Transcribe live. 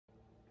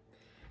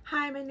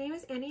Hi, my name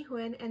is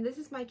Huynh, and this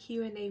is my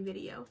Q&A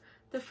video.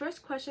 The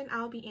first question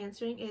I'll be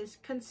answering is,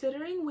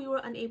 considering we were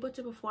unable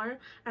to perform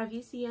our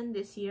VCN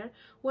this year,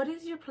 what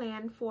is your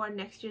plan for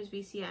next year's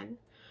VCN?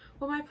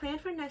 Well, my plan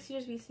for next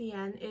year's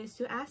VCN is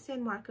to ask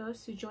San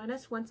Marcos to join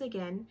us once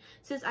again,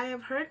 since I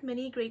have heard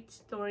many great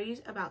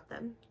stories about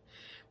them.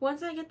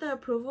 Once I get the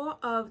approval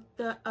of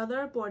the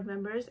other board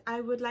members,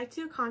 I would like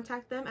to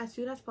contact them as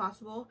soon as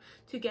possible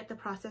to get the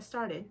process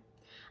started.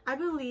 I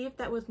believe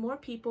that with more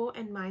people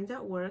and minds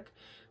at work,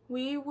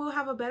 we will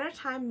have a better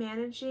time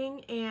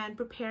managing and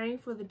preparing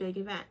for the big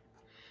event.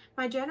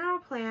 My general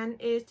plan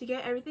is to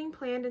get everything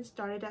planned and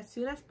started as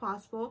soon as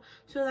possible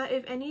so that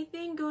if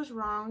anything goes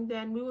wrong,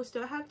 then we will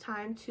still have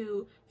time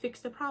to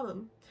fix the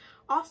problem.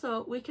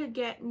 Also, we could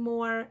get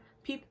more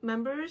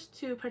members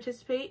to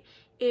participate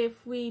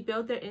if we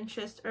build their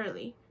interest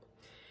early.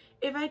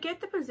 If I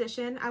get the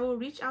position, I will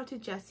reach out to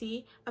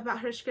Jessie about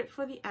her script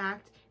for the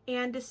act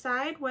and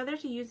decide whether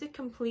to use it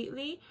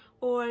completely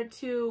or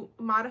to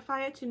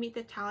modify it to meet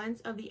the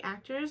talents of the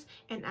actors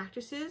and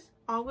actresses,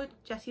 all with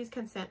Jessie's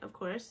consent, of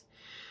course.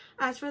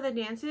 As for the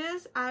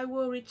dances, I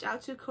will reach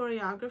out to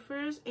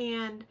choreographers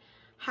and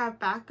have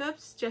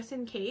backups just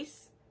in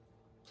case.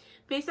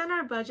 Based on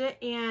our budget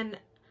and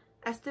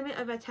estimate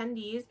of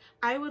attendees,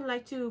 I would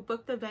like to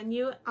book the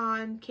venue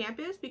on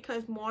campus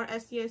because more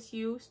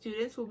SDSU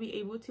students will be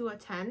able to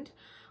attend.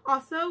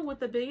 Also, with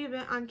the big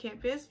event on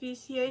campus,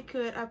 VCA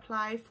could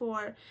apply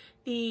for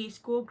the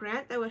school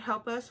grant that would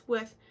help us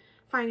with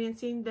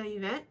financing the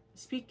event.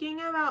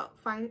 Speaking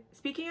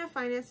of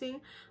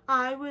financing,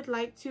 I would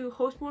like to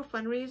host more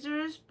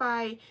fundraisers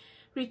by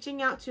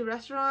reaching out to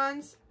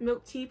restaurants,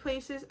 milk tea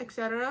places,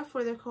 etc.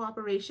 for their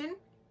cooperation.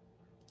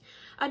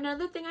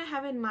 Another thing I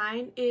have in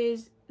mind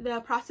is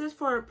the process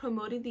for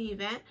promoting the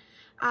event.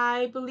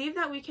 I believe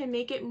that we can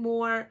make it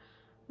more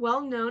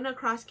well known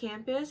across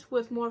campus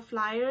with more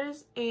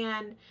flyers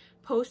and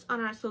posts on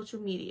our social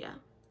media.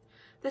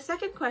 The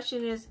second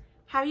question is,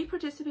 have you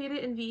participated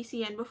in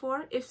VCN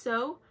before? If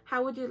so,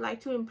 how would you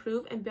like to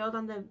improve and build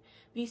on the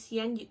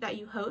VCN that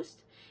you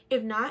host?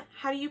 If not,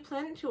 how do you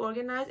plan to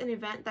organize an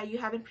event that you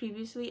haven't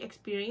previously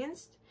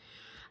experienced?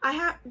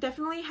 I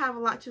definitely have a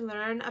lot to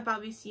learn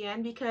about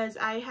VCN because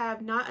I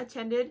have not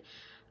attended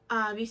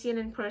VCN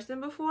in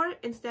person before.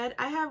 Instead,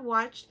 I have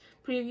watched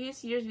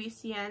previous year's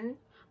VCN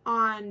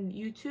on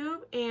YouTube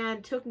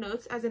and took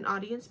notes as an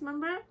audience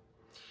member.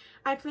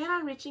 I plan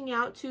on reaching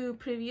out to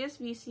previous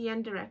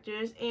VCN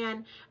directors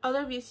and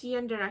other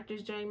VCN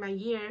directors during my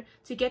year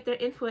to get their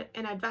input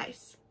and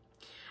advice.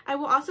 I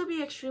will also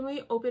be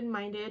extremely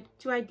open-minded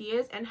to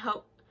ideas and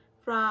help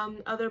from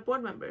other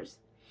board members.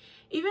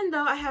 Even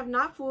though I have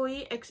not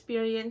fully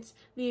experienced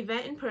the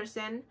event in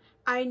person,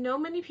 I know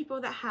many people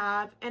that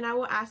have, and I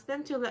will ask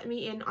them to let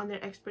me in on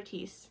their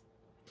expertise.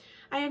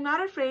 I am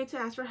not afraid to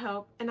ask for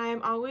help, and I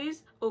am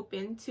always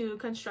open to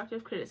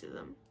constructive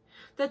criticism.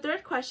 The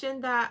third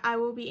question that I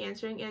will be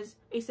answering is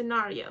a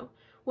scenario.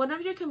 One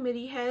of your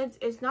committee heads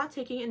is not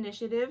taking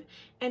initiative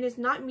and is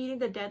not meeting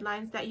the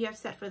deadlines that you have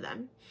set for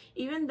them,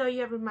 even though you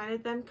have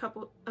reminded them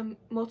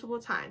multiple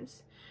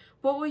times.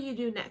 What will you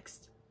do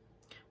next?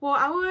 Well,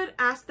 I would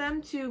ask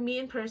them to meet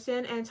in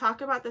person and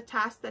talk about the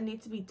tasks that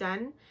need to be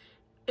done.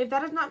 If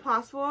that is not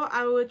possible,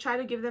 I would try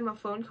to give them a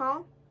phone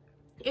call.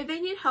 If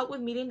they need help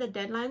with meeting the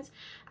deadlines,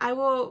 I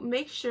will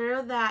make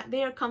sure that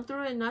they are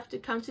comfortable enough to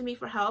come to me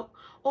for help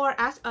or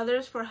ask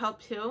others for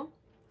help too.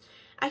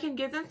 I can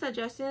give them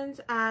suggestions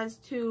as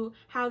to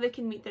how they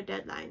can meet their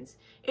deadlines.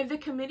 If the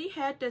committee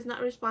head does not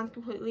respond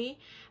completely,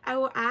 I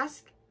will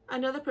ask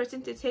another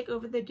person to take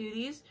over the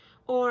duties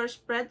or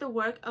spread the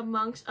work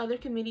amongst other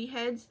committee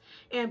heads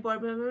and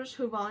board members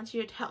who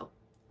volunteered to help.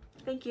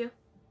 Thank you.